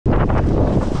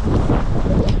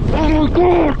Try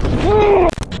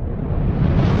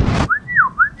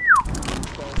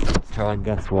and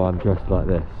guess why I'm dressed like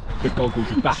this. The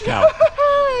goggles are back out.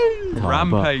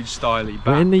 Rampage styly.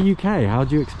 But in the UK, how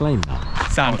do you explain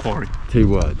that? Sand quarry. 2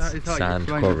 words. Sand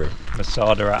quarry.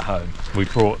 Masada at home. We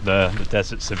brought the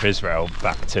deserts of Israel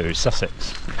back to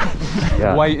Sussex.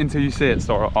 Yeah. Wait until you see it,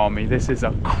 STORROR Army. This is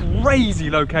a crazy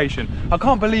location. I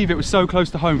can't believe it was so close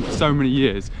to home for so many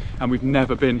years and we've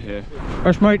never been here.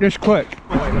 Let's make this quick.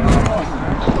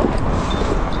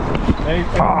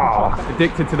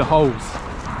 Addicted to the holes.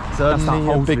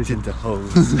 Suddenly addicted to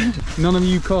holes. None of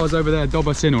you cars over there dob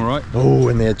us in, all right? Oh,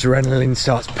 and the adrenaline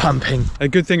starts pumping. A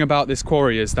good thing about this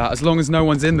quarry is that as long as no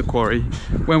one's in the quarry,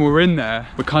 when we're in there,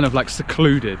 we're kind of like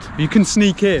secluded. You can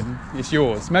sneak in, it's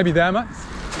yours. Maybe there, Max?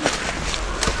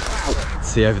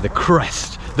 See over the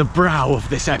crest, the brow of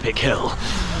this epic hill.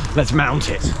 Let's mount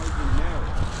it.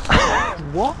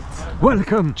 What?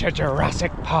 Welcome to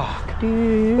Jurassic Park.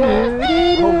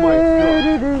 Oh my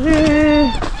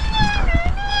God.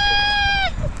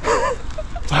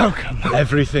 Welcome.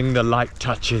 Everything the light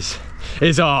touches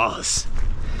is ours.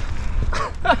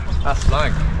 That's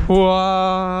slang.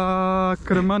 I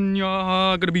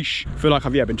feel like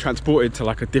I've been transported to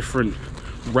like a different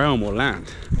realm or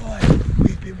land.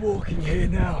 We've been walking here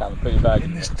now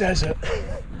in this desert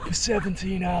for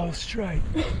 17 hours straight.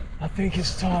 I think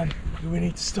it's time that we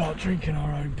need to start drinking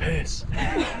our own piss.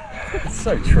 It's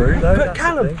so true though. But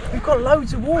Callum, we've got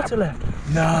loads of water left.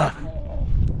 Nah.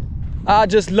 I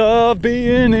just love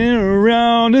being in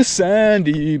around a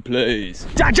sandy place.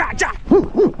 Ja, ja, ja.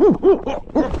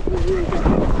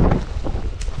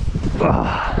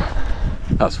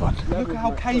 That was fun. Look at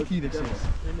how cakey this is.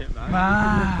 Isn't it,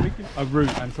 man? A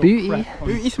root and sort Beauty. of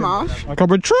Beauty smash.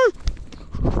 Coming true.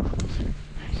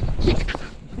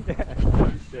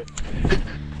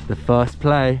 The first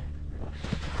play.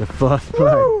 The first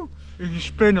play. Woo! If you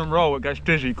spin and roll, it gets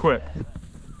dizzy quick.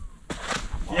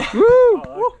 Yeah. Woo!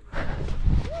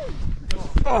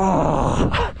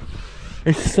 Oh,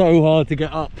 it's so hard to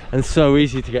get up and so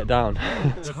easy to get down.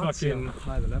 It's fucking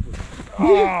high the level.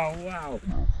 Oh wow.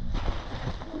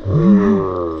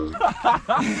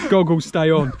 Goggles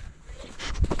stay on.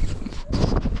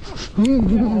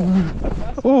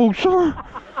 Oh, sorry.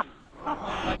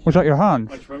 Was that your hand?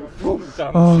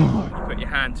 Oh. You put your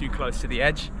hand too close to the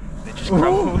edge, it just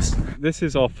crumbles. This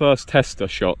is our first tester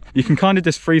shot. You can kind of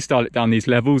just freestyle it down these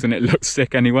levels and it looks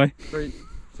sick anyway. 3,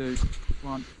 2,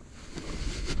 1.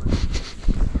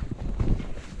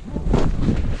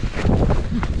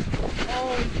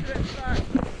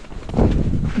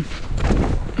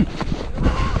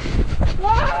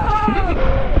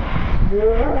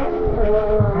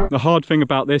 The hard thing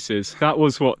about this is that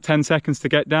was what, 10 seconds to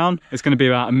get down. It's going to be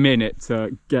about a minute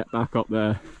to get back up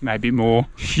there, maybe more.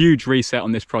 Huge reset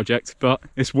on this project, but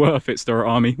it's worth it, STORROR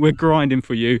Army. We're grinding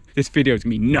for you. This video is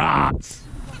going to be nuts.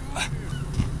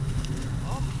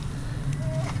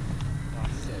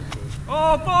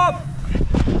 Oh, Bob!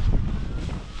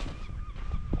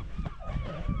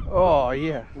 Oh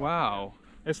yeah. Wow.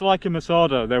 It's like in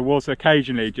Masada, there was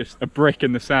occasionally just a brick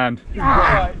in the sand.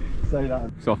 Right. Say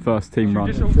that. It's our first team run.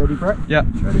 Ready, Brett? Yeah.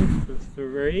 Ready?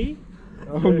 3.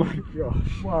 Oh my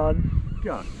gosh. 1,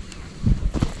 go.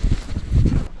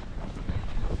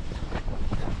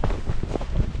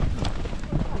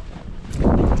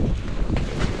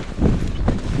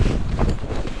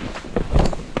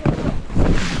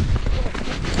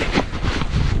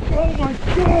 Oh my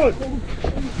god!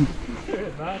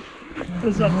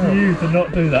 It's up to you to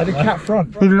not do that. The cat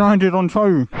front. He landed on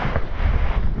toe. I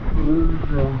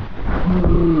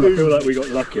feel like we got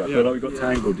lucky. I feel like we got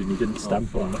tangled and you didn't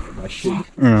stamp on my shoe.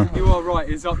 Yeah. You are right,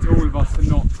 it's up to all of us to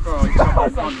not throw each other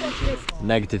in front.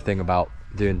 Negative thing about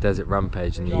doing Desert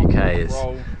Rampage in the UK is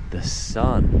the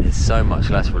sun is so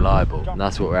much less reliable. And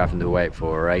that's what we're having to wait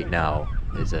for right now,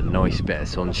 is a nice bit of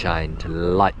sunshine to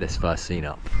light this first scene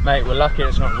up. Mate, we're lucky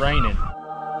it's not raining.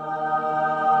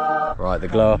 Right, the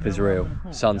glow up is real.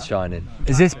 Sun's shining.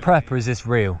 Is this prep or is this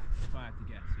real?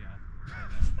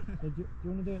 Do you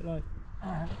want to do it like...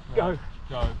 Go.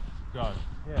 Go. Go.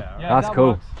 Yeah. That's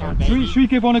cool. Should we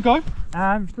give one a go?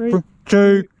 3,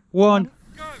 2, 1. Go,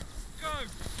 go,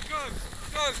 go,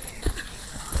 go.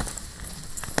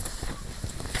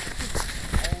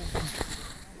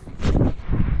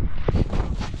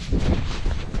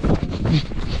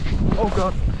 Oh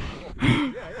god.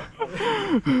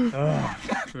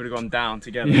 We would have gone down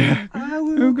together. Yeah. I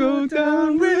will go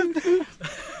down with you.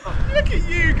 Look at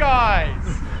you guys!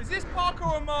 Is this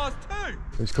Parkour on Mars too?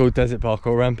 It's called Desert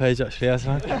Parkour Rampage actually,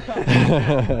 hasn't it?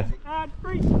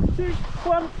 3, 2,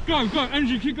 1. Go, go,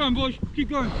 energy, keep going boys, keep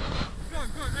going. Go, go,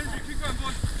 energy, keep going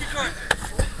boys, keep going.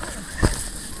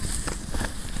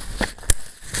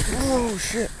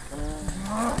 shit.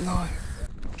 No.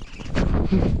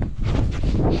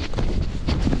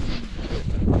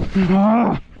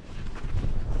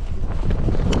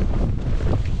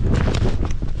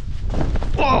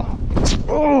 Oh!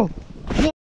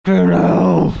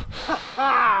 No!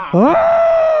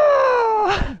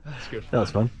 That's good. That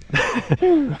was fun.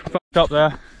 Fucked up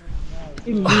there.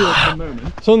 In lieu of the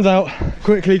moment. Sun's out.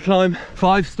 Quickly climb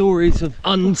 5 stories of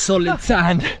unsolid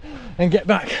sand and get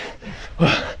back.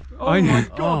 Oh my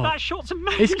god, that shot's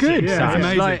amazing! It's good. Yeah, it's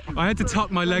amazing. Like, I had to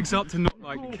tuck my legs up to not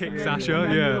like kick Sasha.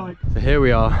 Yeah. so here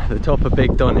we are, at the top of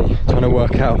Big Donny, trying to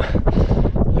work out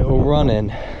a little run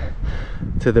in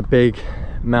to the big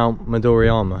Mount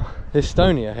Midoriyama.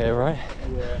 Estonia here, right?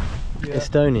 Yeah.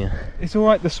 Estonia. It's all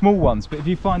right, the small ones, but if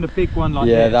you find a big one like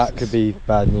Yeah, this, that could be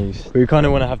bad news. We kind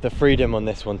of want to have the freedom on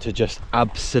this one to just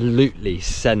absolutely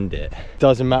send it.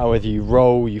 Doesn't matter whether you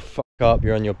roll, you fuck up,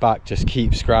 you're on your back, just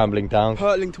keep scrambling down.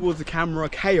 Hurtling towards the camera,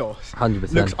 chaos.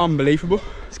 100%. Looks unbelievable.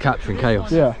 It's capturing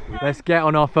chaos. Yeah. Let's get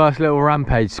on our first little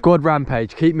rampage. Squad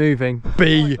rampage, keep moving.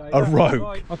 Be a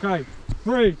rogue. Okay,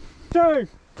 3, 2,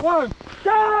 1,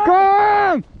 go!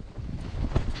 Go!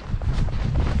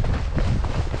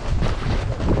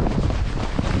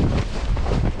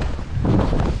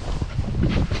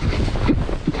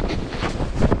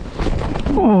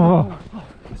 Oh,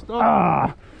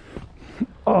 ah,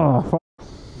 oh, fuck.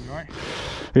 You right?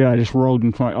 Yeah, I just rolled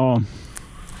into my arm.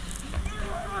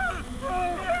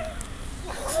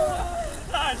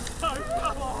 That's so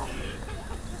cool!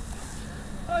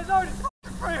 There's only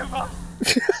 3 of us!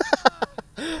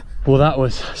 Well, that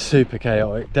was super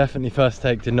chaotic. Definitely first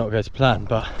take did not go to plan,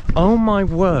 but oh my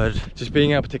word, just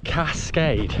being able to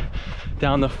cascade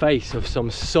down the face of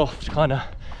some soft kind of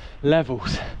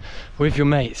levels with your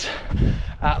mates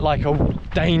at like a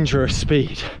dangerous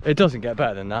speed. It doesn't get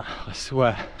better than that, I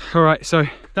swear. All right, so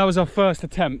that was our first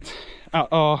attempt at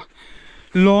our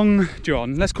Long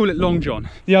John. Let's call it Long John.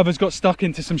 The others got stuck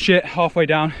into some shit halfway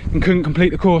down and couldn't complete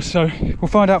the course, so we'll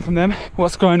find out from them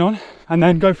what's going on and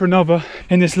then go for another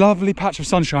in this lovely patch of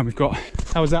sunshine we've got.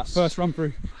 How was that first run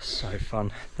through? So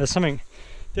fun. There's something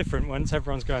different once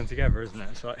everyone's going together, isn't it?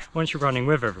 It's like once you're running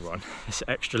with everyone, this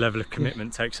extra level of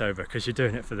commitment takes over because you're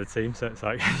doing it for the team. So it's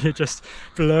like you're just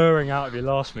blurring out of your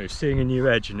last move, seeing a new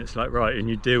edge, and it's like right, and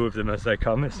you deal with them as they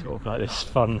come. It's sort of like this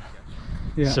fun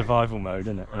survival mode,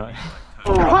 isn't it? Right?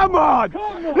 Come on!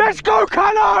 Let's go,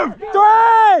 Callum!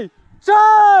 3,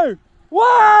 2,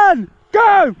 1,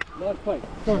 go! Go,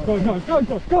 go, go, go,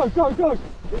 go, go, go, go!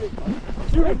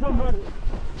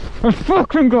 Let's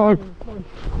fucking go!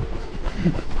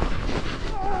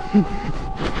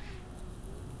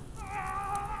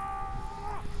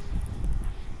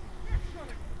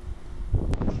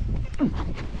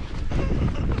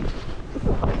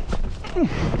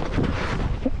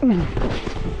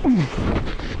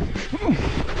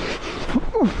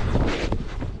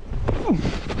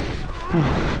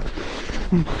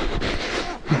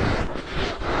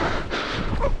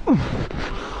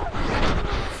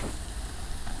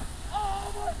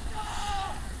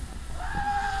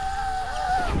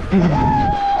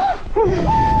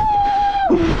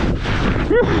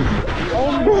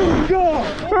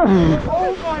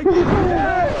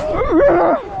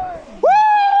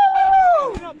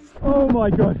 Oh my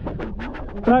god,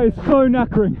 that is so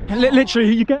knackering.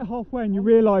 Literally, you get halfway and you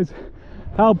realise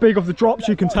how big of the drops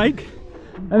you can take,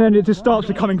 and then it just starts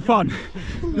becoming fun.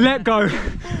 Let go,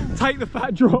 take the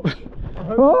fat drop.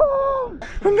 Oh,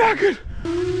 I'm knackered.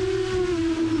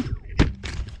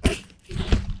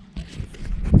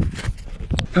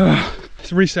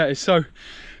 This reset is so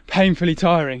painfully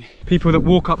tiring. People that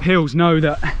walk up hills know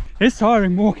that it's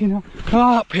tiring walking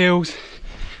up hills,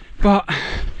 but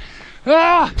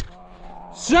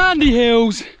sandy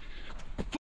hills,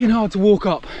 fucking hard to walk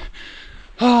up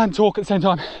and talk at the same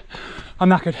time. I'm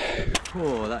knackered.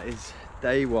 Oh, that is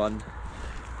day one.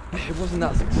 It wasn't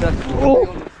that successful.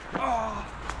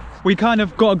 We kind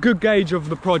of got a good gauge of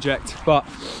the project, but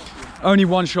only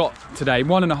one shot today,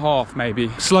 1.5 maybe.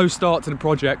 Slow start to the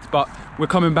project, but we're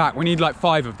coming back. We need like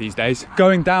 5 of these days.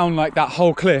 Going down like that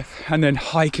whole cliff and then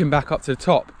hiking back up to the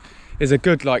top is a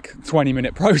good like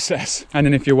 20-minute process. And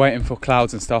then if you're waiting for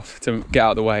clouds and stuff to get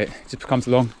out of the way, it just becomes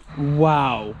long.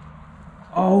 Wow.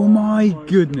 Oh my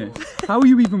goodness. How are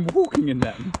you even walking in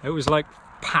them? It was like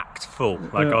packed full,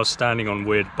 like I was standing on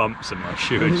weird bumps in my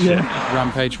shoe and shit.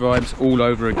 Rampage vibes all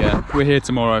over again. We're here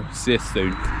tomorrow. See you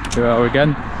soon. Here we are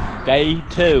again. Day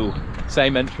 2.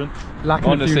 Same entrance.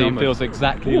 Honestly, it feels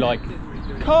exactly like...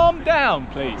 Calm down,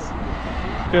 please.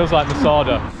 Feels like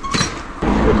Masada.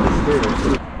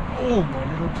 Oh, my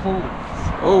little balls.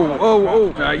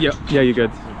 Oh. Yeah, you're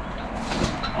good.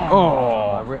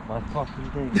 I ripped my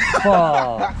fucking thing.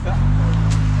 Fuck.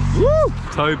 Woo!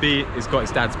 Toby has got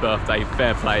his dad's birthday,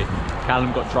 fair play.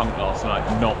 Callum got drunk last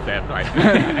night, not fair play.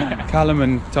 Callum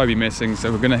and Toby missing,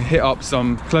 so we're gonna hit up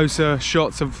some closer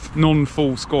shots of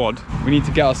non-full squad. We need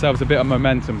to get ourselves a bit of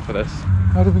momentum for this.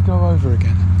 How do we go over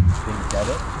again? Didn't get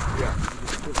it?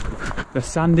 Yeah. The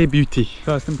sandy beauty.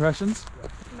 First impressions?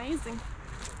 Amazing.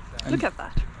 Look at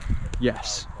that.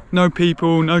 Yes. No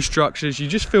people, no structures, you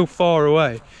just feel far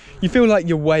away. You feel like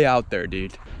you're way out there,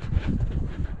 dude.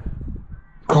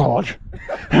 God.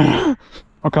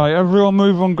 Okay, everyone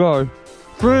move on, go.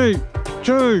 3,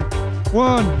 2,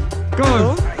 1,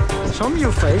 go. Show me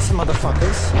your face,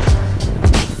 motherfuckers.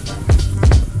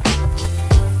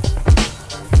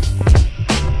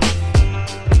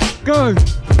 Go.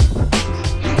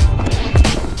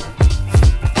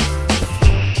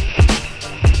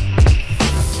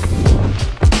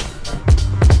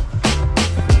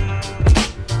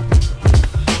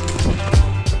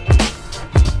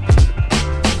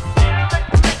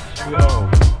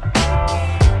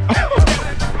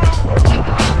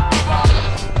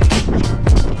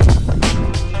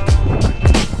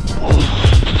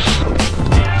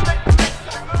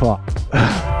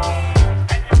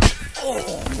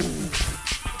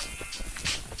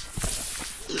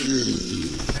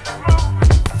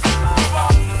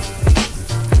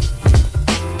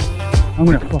 I'm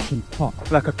gonna fucking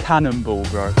pop like a cannonball,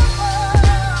 bro.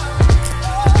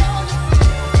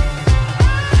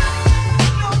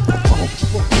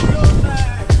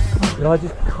 Did I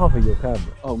just cover your camera?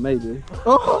 Oh, maybe.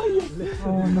 Oh, yeah.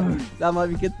 Oh no. That might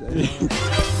be good though. 3,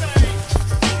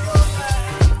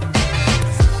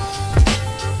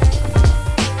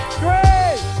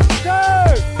 2,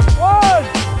 1,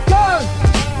 go!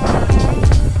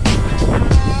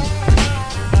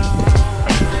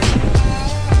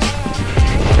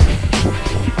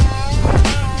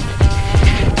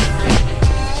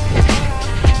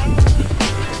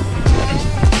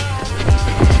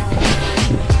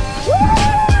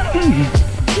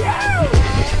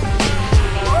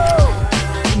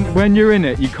 When you're in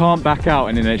it, you can't back out,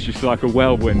 and then it's just like a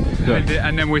whirlwind.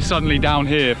 And then we're suddenly down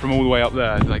here from all the way up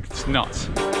there. Like, it's nuts.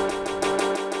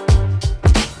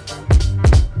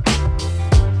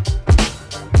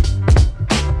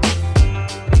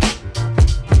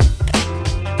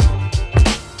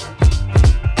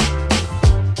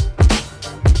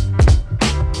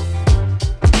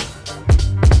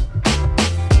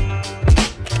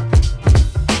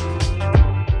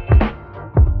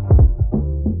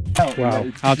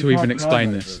 Wow, how to even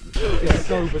explain this? It's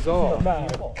so bizarre.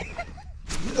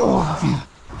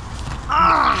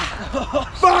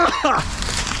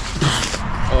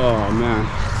 Oh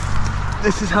man.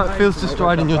 This is how it feels to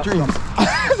stride in your dreams.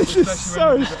 This is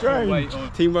so strange.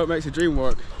 Teamwork makes a dream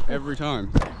work every time.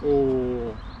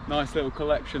 Oh, nice little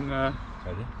collection there.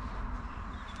 Ready?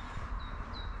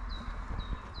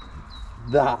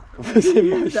 That was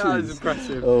emotions. That was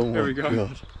impressive. Oh my Here we go.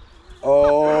 God.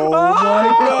 Oh my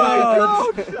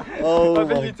God! Oh I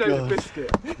think my you take God. the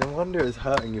biscuit. No wonder it's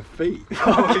hurting your feet.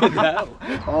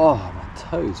 Oh, my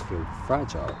toes feel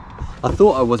fragile. I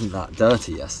thought I wasn't that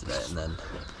dirty yesterday, and then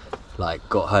like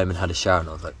got home and had a shower, and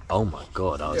I was like, oh my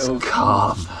God, I was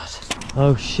covered.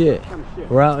 Oh shit!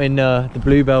 We're out in the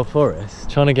Bluebell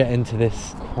Forest trying to get into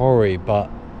this quarry, but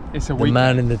It's a the weekend.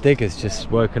 man in the digger's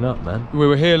just woken up, man. We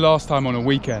were here last time on a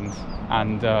weekend,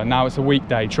 and now it's a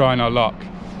weekday, trying our luck.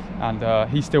 And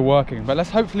he's still working, but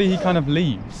hopefully he kind of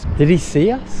leaves. Did he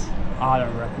see us? I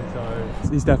don't reckon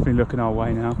so. He's definitely looking our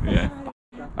way now. Yeah.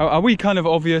 Are we kind of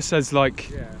obvious as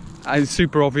like, as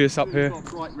super obvious up here? Got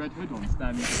a bright red hood on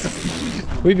standing.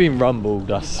 We've been rumbled,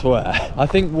 I swear. I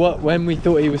think when we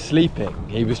thought he was sleeping,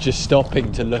 he was just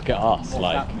stopping to look at us.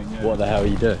 Like, what the hell are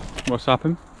you doing? What's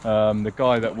happened? The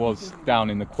guy that was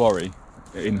down in the quarry,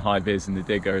 in high vis in the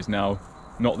digger, is now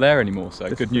not there anymore, so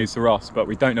good news for us, but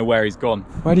we don't know where he's gone.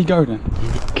 Where'd he go then?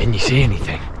 Can you see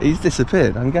anything? He's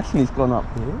disappeared. I'm guessing he's gone up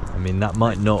here. I mean, that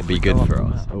might not be good for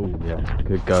us. Oh yeah,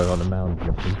 could go on a mound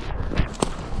mission.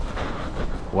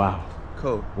 Wow.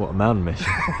 Cool. What a mound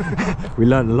mission. We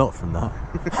learned a lot from that.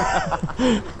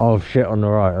 Oh shit, on the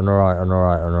right, on the right, on the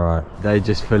right, on the right. They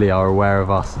just fully are aware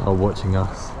of us, are watching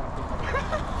us.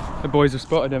 The boys have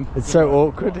spotted him. It's so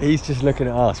awkward. He's just looking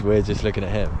at us, we're just looking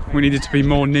at him. We needed to be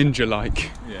more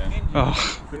ninja-like. Yeah.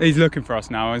 Oh, he's looking for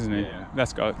us now, isn't he? Yeah.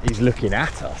 Let's go. He's looking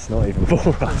at us, not even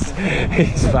for us.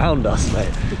 He's found us,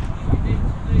 mate.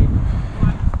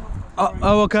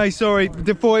 Oh, okay, sorry.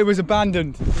 Before it was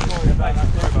abandoned.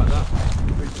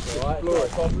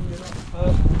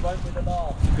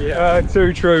 Yeah,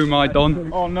 too true, my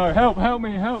Don. Oh no, help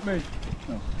me, help me.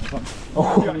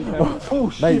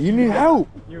 Oh, mate, you need help.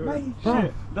 Mate,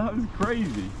 shit, that was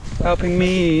crazy. Helping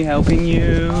me, helping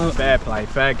you. Fair play,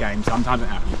 fair game. Sometimes it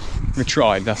happens. We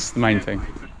tried, that's the main thing.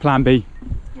 Plan B.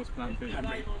 What's plan B?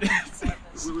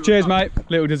 Cheers, mate.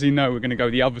 Little does he know we're going to go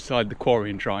the other side of the quarry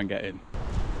and try and get in.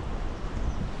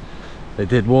 They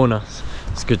did warn us.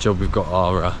 It's a good job we've got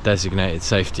our designated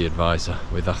safety advisor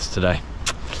with us today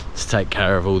to take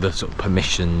care of all the sort of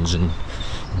permissions and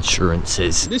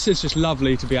insurances. This is just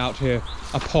lovely to be out here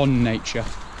upon nature.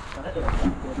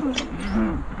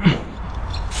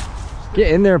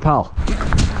 Get in there, pal.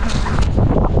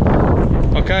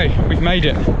 Okay, we've made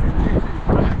it.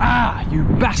 Ah, you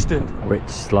bastard! Which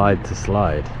slide to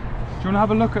slide? Do you want to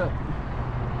have a look at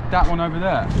that one over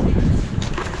there?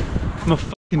 I'm a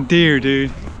fucking deer,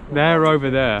 dude. They're over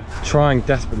there. Trying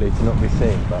desperately to not be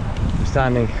seen, but I'm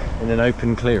standing in an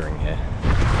open clearing here.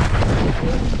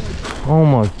 Oh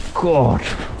my god,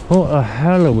 what the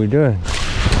hell are we doing?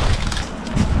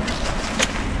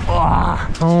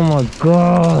 Oh my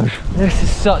god, this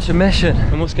is such a mission.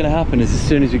 And what's going to happen is as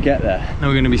soon as we get there, now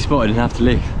we're going to be spotted and have to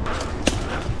leave.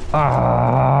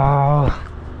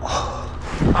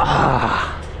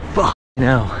 Fuck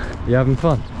now. You having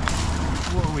fun?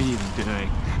 What are we even doing?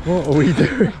 What are we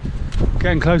doing?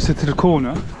 Getting closer to the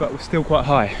corner, but we're still quite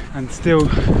high and still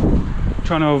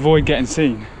trying to avoid getting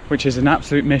seen, which is an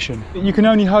absolute mission. You can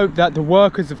only hope that the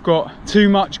workers have got too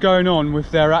much going on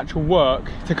with their actual work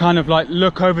to kind of like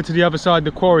look over to the other side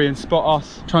of the quarry and spot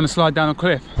us trying to slide down a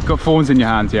cliff. Got thorns in your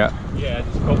hands yet? Yeah,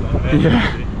 just got one there.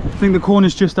 Yeah. I think the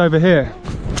corner's just over here.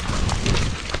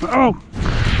 Oh!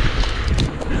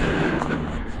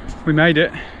 We made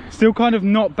it. Still kind of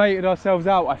not baited ourselves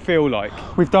out, I feel like.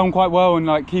 We've done quite well in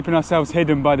like keeping ourselves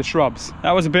hidden by the shrubs.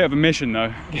 That was a bit of a mission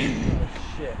though.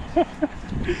 Shit.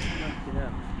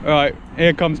 Alright,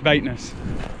 here comes baitness.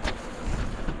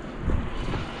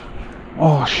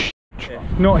 Oh shit.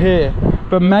 Not here,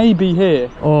 but maybe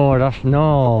here. Oh, that's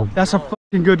no. That's a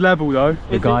fucking good level though.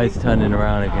 The guy's turning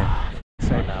around again.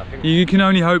 You can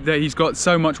only hope that he's got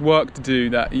so much work to do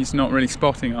that he's not really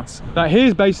spotting us. Like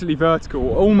here's basically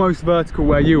vertical, almost vertical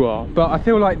where you are. But I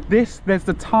feel like there's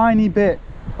the tiny bit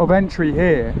of entry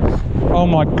here. Oh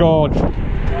my god.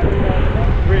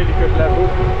 Really good level.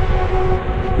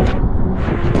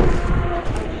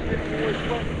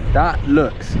 That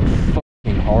looks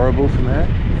fucking horrible from here.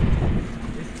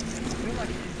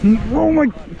 Oh my...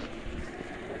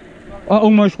 I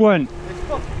almost went.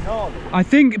 I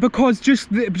think because just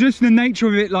the nature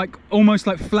of it, like almost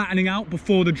like flattening out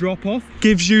before the drop off,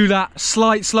 gives you that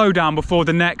slight slowdown before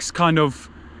the next kind of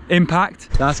impact.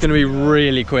 That's going to be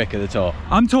really quick at the top.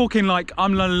 I'm talking like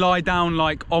I'm gonna lie down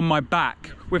like on my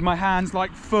back with my hands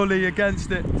like fully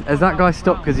against it. Has that guy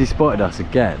stopped because he spotted us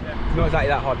again? Not exactly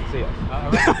that hard to see us.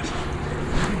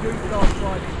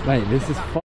 Mate, this is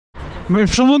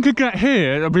If someone could get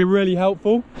here, that'd be really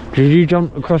helpful. Did you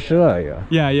jump across the area?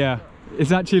 Yeah.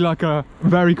 It's actually like a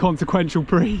very consequential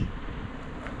pre.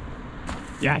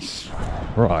 Yes.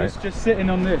 Right. Just sitting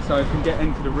on this so I can get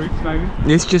into the roots maybe.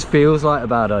 This just feels like a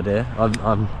bad idea. I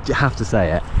have to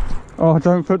say it. Oh,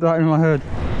 don't put that in my head.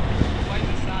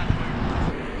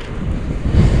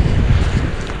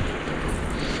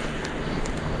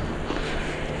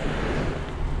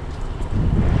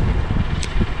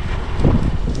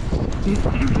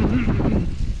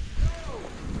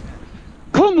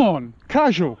 Come on,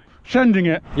 casual, sending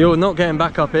it. You're not getting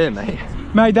back up here, mate.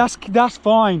 Mate, that's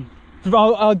fine.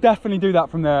 I'll definitely do that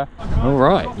from there. All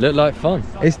right, look like fun.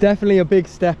 It's definitely a big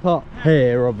step up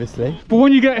here, obviously. But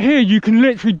when you get here, you can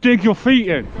literally dig your feet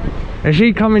in. Is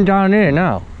he coming down here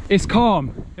now? It's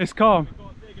calm. It's calm.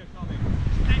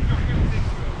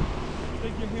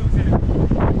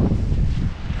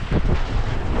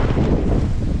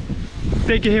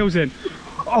 Dig your heels in.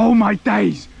 Oh my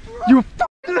days! You're a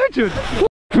f***ing legend!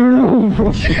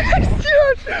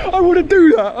 Yes! I want to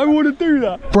do that! I want to do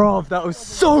that! Bruv, that was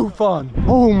so fun!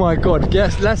 Oh my god,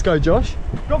 yes, let's go, Josh.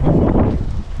 Go.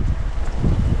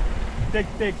 Dig.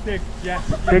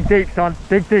 Yes. Dig deep, son,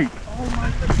 dig deep. Oh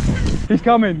my god.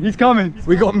 He's coming.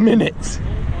 We got minutes.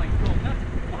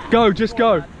 Go, just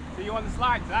go. See you on the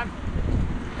slide, Sam.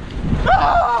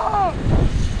 Ah!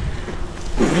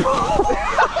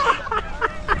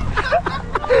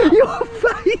 Your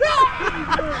face!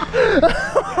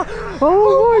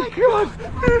 Oh my god!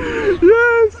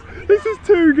 Yes! This is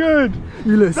too good!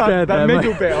 You look scared that there,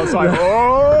 middle mate. bit, I was like,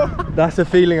 oh! That's a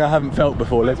feeling I haven't felt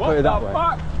before, let's put it that way.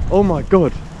 Fuck? Oh my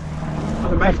god.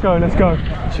 Let's go.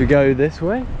 Should we go this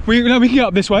way? We can get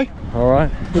up this way.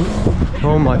 Alright.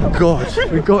 Oh my god,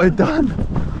 we got it done.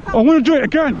 I want to do it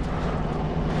again.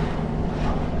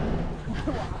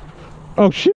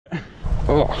 Oh shit.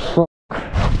 Oh, fuck.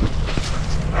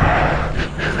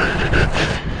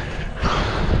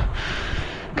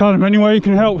 Callum, any way you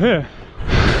can help here?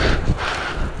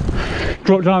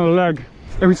 Drop down the leg.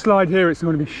 If we slide here, it's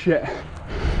going to be shit.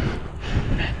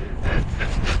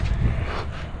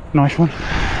 Nice one.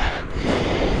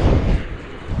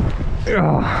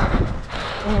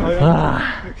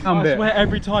 I swear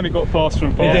every time it got faster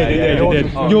and faster. It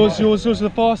did. Yours was the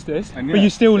fastest, but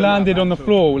you still landed on the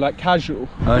floor like casual.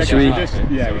 Should we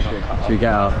get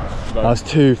out? That was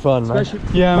too fun, man.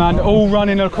 Yeah, man, all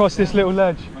running across this little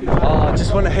ledge. Oh, I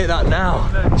just want to hit that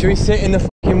now. Should we sit in the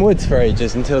fucking woods for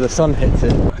ages until the sun hits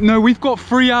it? No, we've got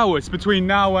 3 hours between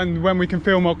now and when we can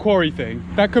film our quarry thing.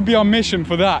 That could be our mission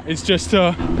for that. It's just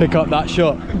to pick up that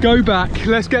shot. Go back,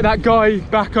 let's get that guy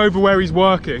back over where he's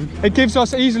working. It gives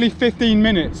us easily 15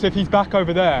 minutes if he's back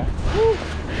over there.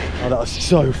 Oh, that was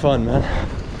so fun, man.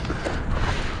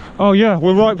 Oh yeah,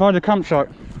 we're right by the campsite.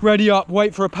 Ready up,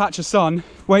 wait for a patch of sun,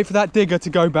 wait for that digger to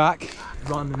go back.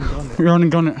 Run and gun it. Run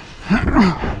and gun it.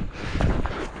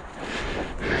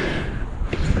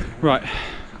 Right,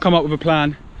 come up with a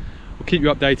plan. We'll keep you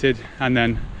updated, and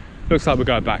then looks like we're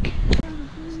going back.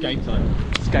 It's game time.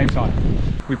 It's game time.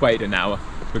 We've waited an hour.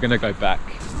 We're gonna go back.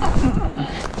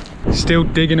 Still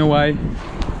digging away.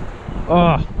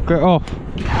 Oh, get off.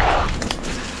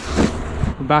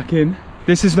 We're back in.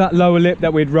 This is that lower lip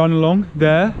that we'd run along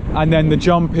there, and then the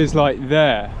jump is like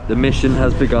there. The mission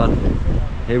has begun.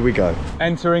 Here we go.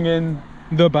 Entering in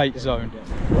the bait zone.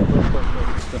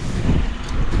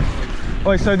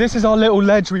 Oh, so this is our little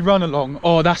ledge we run along.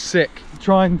 Oh, that's sick.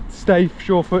 Try and stay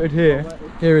sure-footed here.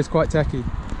 Here is quite techie.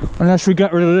 Unless we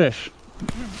get rid of this.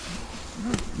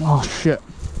 Oh shit.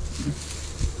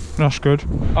 That's good.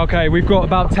 Okay, we've got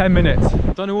about 10 minutes.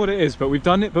 I don't know what it is, but we've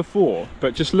done it before.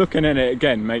 But just looking at it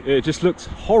again, mate, it just looks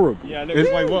horrible. Yeah, it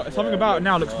looks way worse. Something about it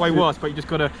now looks way worse, but you just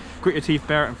gotta grit your teeth,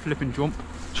 bear it, and flip and jump.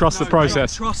 Trust the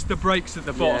process. Trust the brakes at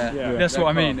the bottom. Yeah. That's what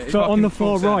I mean. So on the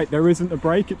far right, there isn't a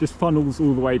brake, it just funnels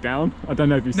all the way down. I don't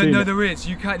know if you've seen it. No, there is.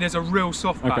 You can't. There's a real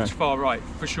soft patch far right,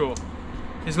 for sure.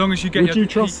 As long as you get Would you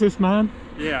trust this man?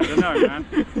 Yeah, I don't know, man.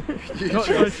 Not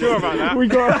so sure about that. We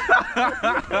got.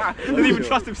 Doesn't even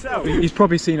trust himself. He's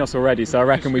probably seen us already, so I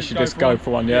reckon we should just go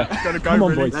for one. Yeah. Come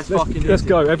on, boys. Let's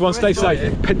go. Everyone, stay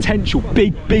safe. Potential,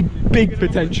 big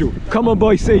potential. Come on,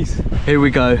 boys. Cease. Here we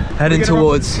go. Heading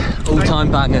towards all-time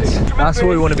bangers. That's what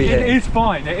we want to be It hitting. is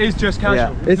fine. It is just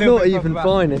casual. Yeah. It's not even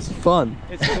fine. It's fun.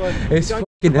 It's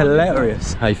fucking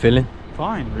hilarious. How you feeling?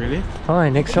 Fine, really.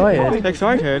 Fine. Excited.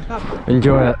 Excited.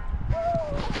 Enjoy it.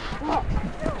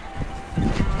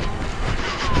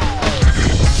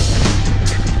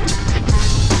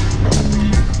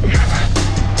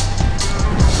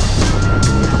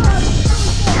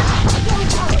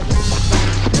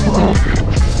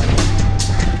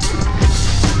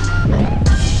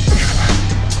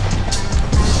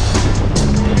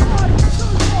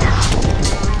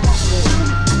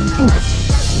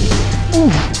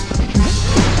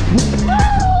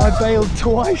 I bailed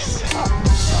twice.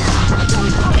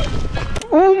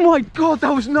 Oh my god,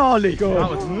 that was gnarly. That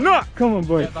was nuts. Come on,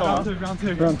 boys. Round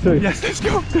two. Round two. Yes, let's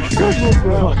go.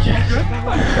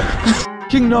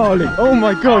 Fucking gnarly. Oh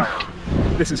my god.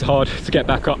 This is hard to get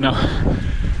back up now.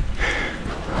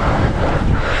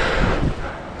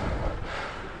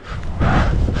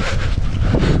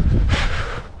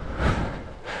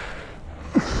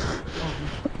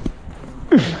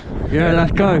 Yeah,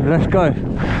 let's go. Let's go.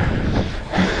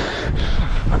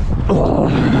 Oh.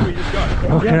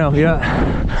 Fucking hell, yeah.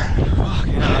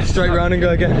 Straight round and go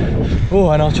again.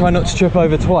 Oh, and I'll try not to trip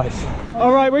over twice.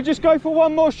 All right, we'll just go for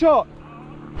one more shot.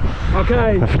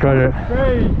 Okay. Let's go.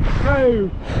 3,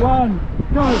 2, 1,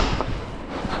 go.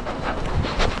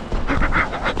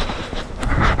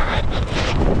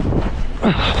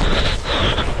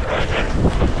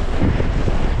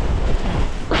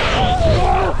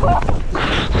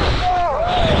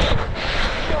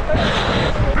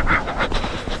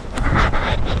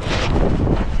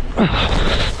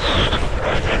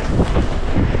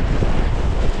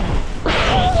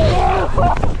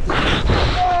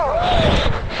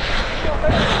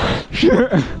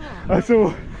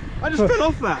 I just fell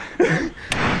off that.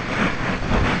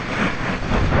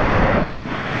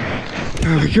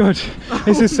 Oh my god,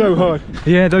 this is so hard.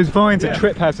 Yeah, those vines are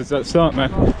trip hazards at the start,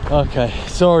 man. Okay,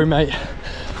 sorry mate.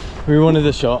 We wanted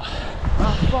the shot.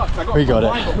 We got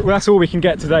it. Well, that's all we can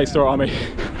get today, Storror Army.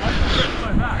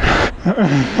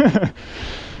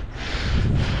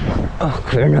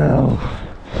 Okay, now.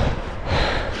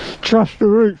 Trust the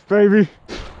roots, baby.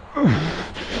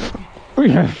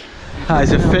 Yeah. That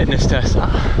is a fitness test.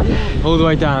 All the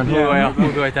way down, all the way up,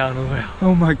 all the way down, all the way up.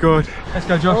 Oh my god. Let's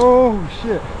go, Josh. Oh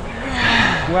shit.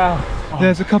 Wow.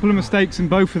 There's a couple of mistakes in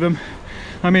both of them.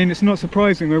 I mean, it's not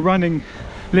surprising. We're running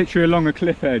literally along a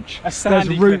cliff edge. There's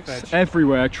roots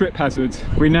everywhere, trip hazards.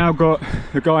 We now got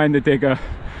the guy in the digger.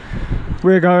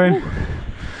 We're going.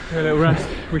 A little rest.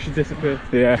 We should disappear.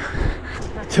 Yeah.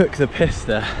 Took the piss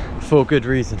there for good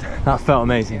reason. That felt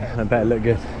amazing. I bet it looked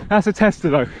good. That's a tester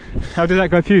though. How did that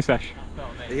go for you, Sash?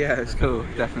 Yeah, it's cool.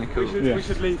 Definitely cool. We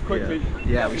should leave quickly.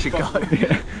 Yeah, we should go.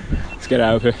 Yeah. Let's get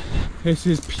out of here. This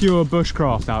is pure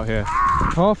bushcraft out here.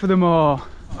 Half of them are...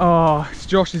 Oh,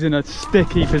 Josh is in a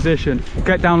sticky position.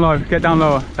 Get down low, get down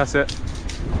lower. That's it.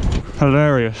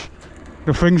 Hilarious.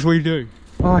 The things we do.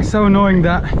 Oh, it's so annoying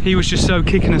that he was just so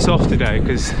kicking us off today,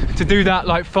 because to do that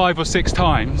like 5 or 6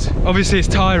 times, obviously it's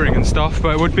tiring and stuff,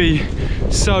 but it would be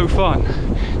so fun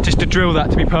just to drill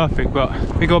that to be perfect. But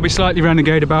we got to be slightly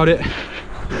renegade about it.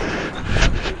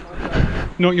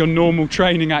 Not your normal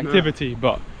training activity,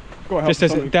 but just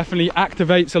as it definitely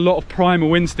activates a lot of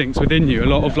primal instincts within you, a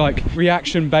lot of like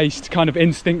reaction based kind of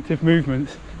instinctive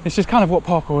movements. It's just kind of what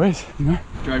parkour is, you know?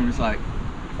 Drone was like,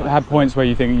 it had points where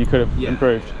you think you could have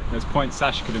improved. There's points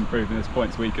Sash could improve and there's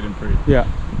points we could improve. Yeah.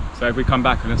 So if we come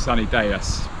back on a sunny day,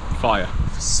 that's fire.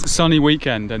 Sunny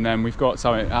weekend, and then we've got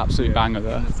something absolute banger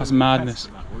there. That's madness.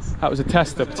 That was a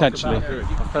tester potentially.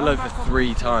 I fell over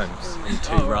 3 times in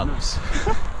 2 runs.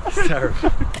 It's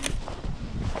terrible.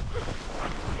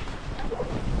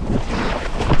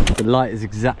 The light is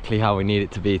exactly how we need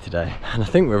it to be today, and I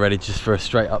think we're ready just for a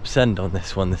straight up send on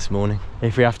this one this morning.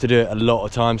 If we have to do it a lot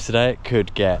of times today, it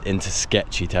could get into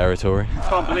sketchy territory. I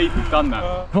can't believe you've done that.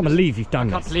 I can't believe you've done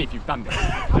this. I can't believe you've done this.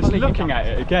 Just looking at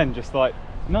it again, just like,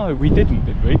 no, we didn't,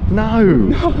 did we? No!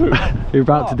 You're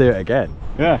about to do it again.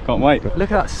 Yeah, can't wait.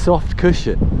 Look at that soft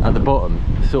cushion at the bottom.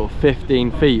 Sort of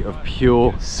 15 feet of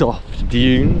pure soft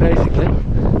dune, basically.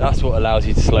 That's what allows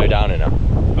you to slow down enough.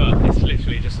 But it's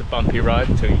literally just a bumpy ride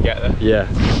until you get there. Yeah.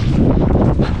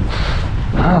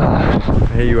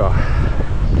 Here you are.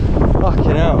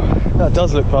 Fucking hell. That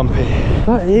does look bumpy.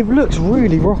 But it looks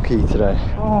really rocky today.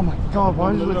 Oh my god,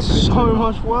 why does it look so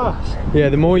much worse? Yeah,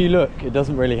 the more you look, it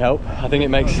doesn't really help. I think it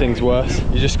makes things worse.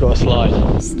 You just got to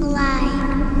slide. Slide.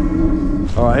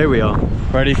 Alright, here we are.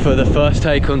 Ready for the first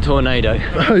take on Tornado.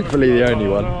 Hopefully the only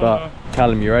one, but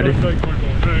Callum, you ready?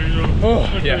 Oh,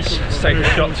 yes. Let's take a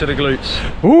shot to the glutes.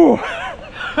 Ooh!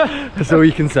 That's all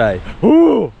you can say.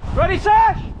 Ooh! Ready,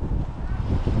 Sash?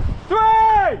 3,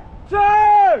 2,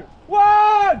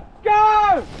 1,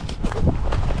 go!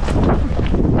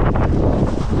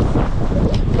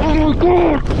 Oh my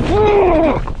god!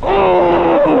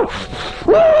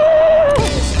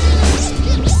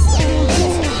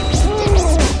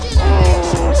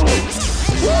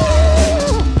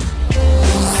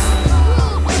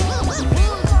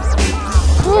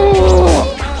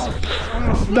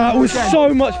 That was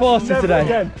so much faster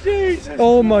today. Jesus.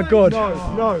 Oh my god.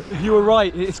 No. You were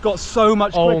right. It's got so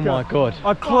much quicker. Oh my god.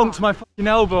 I clonked my fucking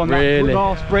elbow on that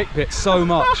last brick bit so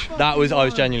much. I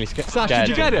was genuinely scared. Sash, did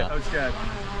you get it? I was scared.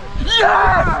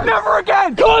 Yes! Never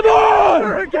again! Come on!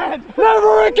 Never again!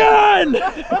 Never again!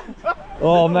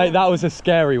 Oh mate, that was a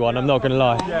scary one, I'm not gonna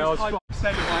lie. Yeah, I was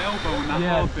extending my elbow on that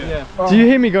hard bit. Yeah. Do you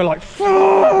hear me go like, fuck?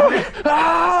 Oh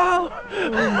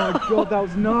my god, that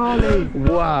was gnarly.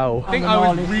 Wow. I think I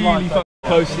was really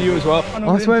close to you as well.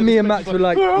 I swear me and Max were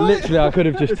like, literally I could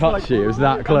have just touched you, it was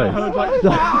that close.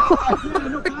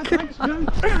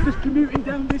 Just commuting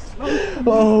down this slope.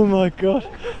 Oh my god,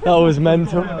 that was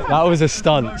mental. That was a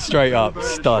stunt, straight up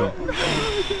stunt.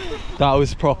 That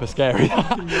was proper scary. As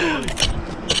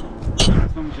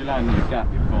long as you land in the gap,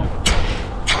 you're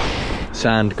fine.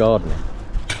 Sand gardening.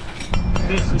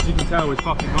 This, as you can tell, is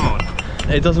fucking hard.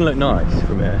 It doesn't look nice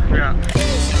from here. Yeah.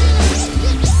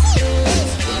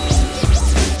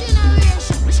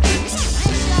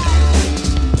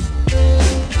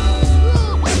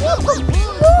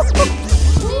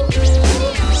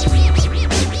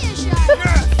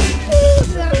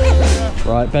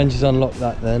 Right, Benj has unlocked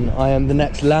that then. I am the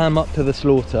next lamb up to the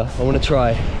slaughter. I want to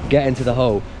try, get into the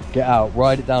hole, get out,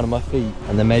 ride it down on my feet,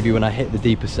 and then maybe when I hit the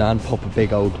deeper sand, pop a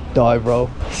big old dive roll.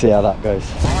 See how that goes.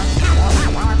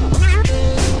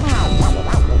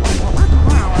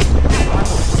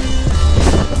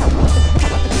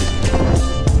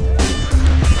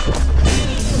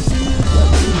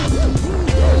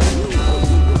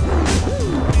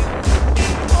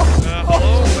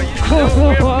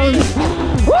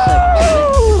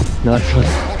 Nice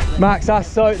one. Max,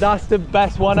 that's the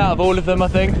best one out of all of them, I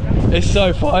think. It's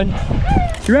so fun.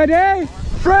 You ready?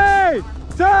 3,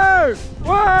 2,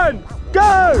 1,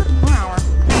 go!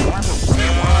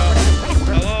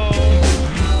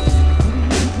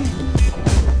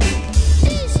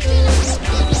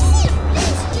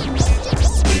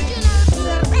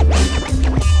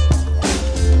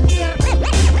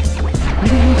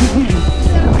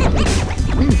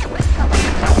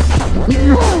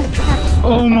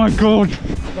 god!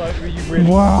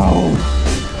 Wow!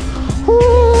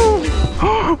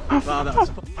 Wow, that was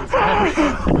fucking scary.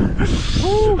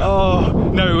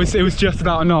 Oh no, it was just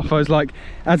about enough. I was like,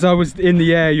 as I was in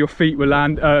the air, your feet were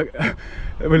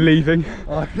were leaving.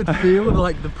 I could feel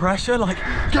like the pressure, like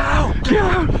get out, get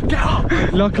out, get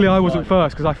out. Luckily, I wasn't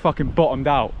first because I fucking bottomed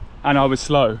out and I was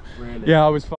slow. Really? Yeah, I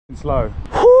was fucking slow.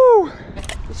 Woo!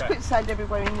 There's quicksand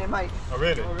everywhere in there, mate. Oh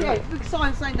really? Yeah, big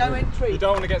signs say no entry. You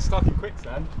don't want to get stuck in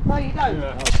quicksand. No, you don't.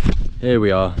 Yeah. Here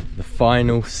we are, the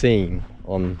final scene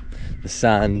on the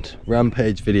sand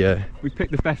rampage video. We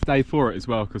picked the best day for it as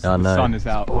well because I the know. sun is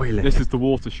out. Boiling. This is the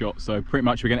water shot, so pretty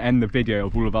much we're going to end the video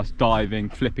of all of us diving,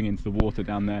 flipping into the water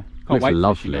down there. Can't Looks wait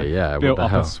lovely, for this, yeah, what Built the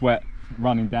up hell. a sweat,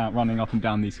 running up and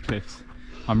down these cliffs.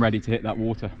 I'm ready to hit that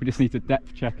water. We just need to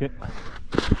depth check it.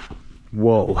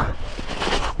 Whoa.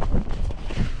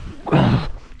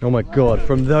 Oh my god,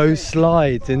 from those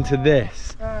slides into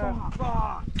this.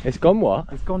 It's gone what?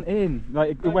 It's gone in,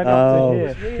 like it went up to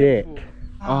here. Shit.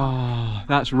 Oh,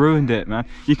 that's ruined it, man.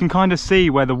 You can kind of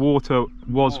see where the water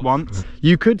was once.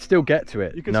 You could still get to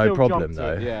it, You can no still problem jump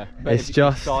though. to it, yeah. But It's if you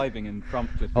keep just diving and front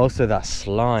flipping. also that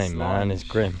slime, man, is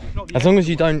grim. Not the As long as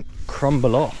you don't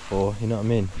crumble off, or you know what I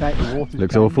mean. The water's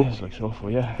Looks down awful. there. Looks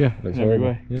awful, yeah. Yeah, looks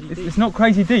horrible. Everywhere. It's not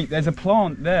crazy deep. There's a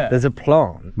plant there. There's a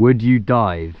plant. Would you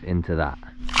dive into that?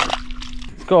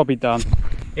 It's got to be done.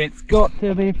 It's got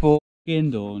to be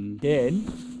fucking done.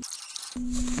 Again.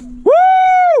 Woo!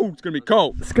 It's gonna be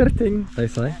cold. Skirting, they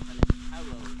say.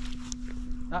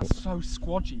 That's so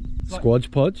squodgy. It's like Squodge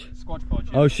podge. squodge podge.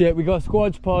 Oh shit, we got a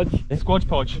squodge podge. Squodge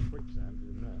podge.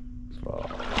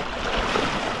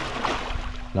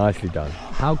 Nicely done.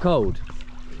 How cold?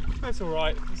 That's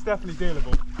alright. It's definitely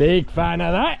dealable. Big fan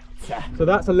of that. So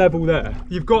that's a level there.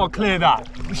 You've got to clear that.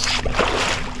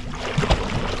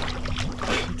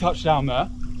 Touch down there.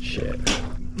 Shit.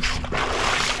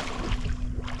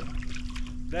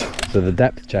 So the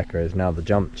depth checker is now the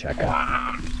jump checker.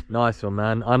 Nice one,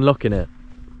 man. Unlocking it.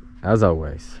 As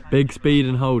always. Big speed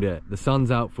and hold it. The sun's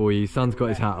out for you. Sun's got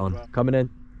his hat on. Coming in.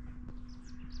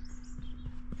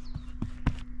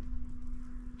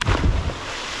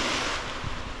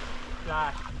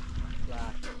 Flash.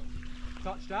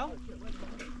 Touchdown?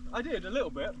 I did a little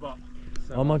bit, but...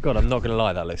 Oh my god, I'm not gonna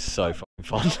lie, that looks so fucking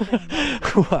fun.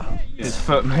 Wow. His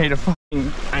foot made a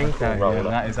fucking ankle roller.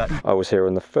 that is that. I was here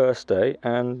on the first day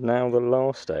and now the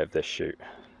last day of this shoot.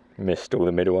 Missed all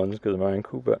the middle ones because of my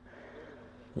ankle, but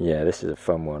yeah, this is a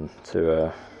fun one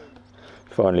to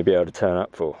finally be able to turn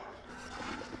up for.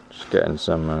 Just getting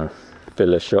some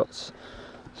filler shots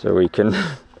so we can...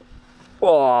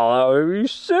 Oh, that would be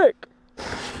sick!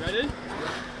 Ready?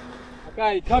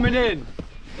 Okay, coming in.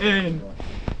 In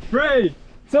 3,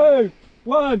 2,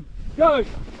 1, go!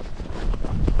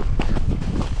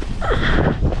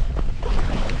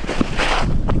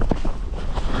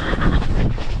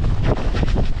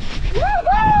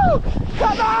 Woohoo!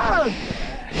 Come on!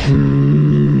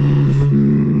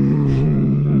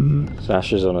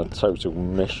 Sash is on a total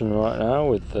mission right now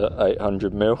with the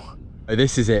 800mm. Oh,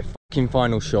 this is it. Fucking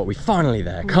final shot. We're finally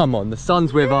there. Come on, the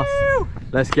sun's with us.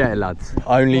 Let's get it, lads.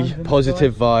 Only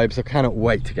positive vibes. I cannot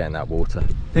wait to get in that water.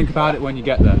 Think about it when you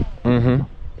get there.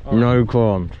 Mm-hmm. No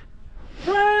qualms.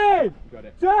 3,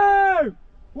 2,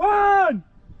 1,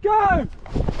 go!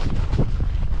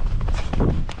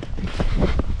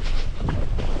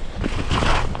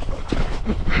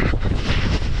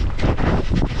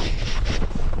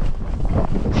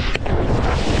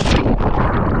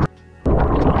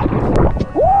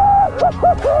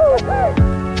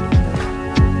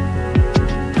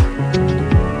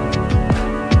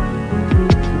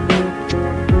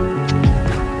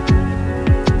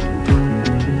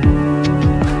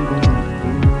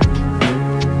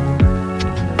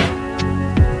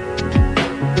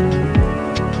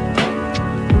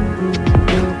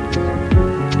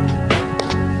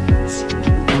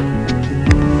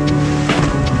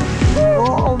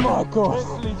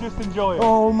 God. Just enjoy it.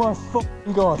 Oh my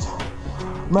fucking god.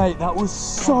 Mate, that was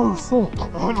so sick.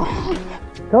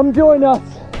 Come join us.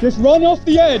 Just run off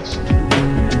the edge.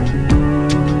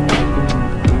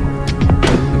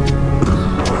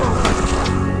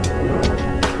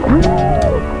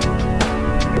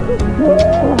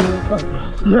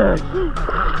 Yeah.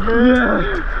 Yeah.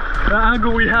 That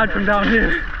angle we had from down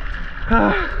here.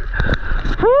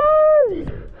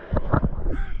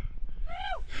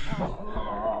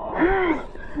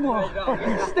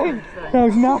 That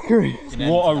was knackery.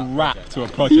 What a wrap to a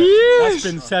project. Yes. That's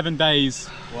been 7 days.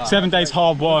 Wow. 7 days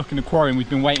hard work in the quarry, and we've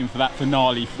been waiting for that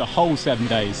finale for the whole 7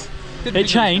 days. It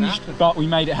changed, but we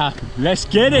made it happen. Let's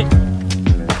get it.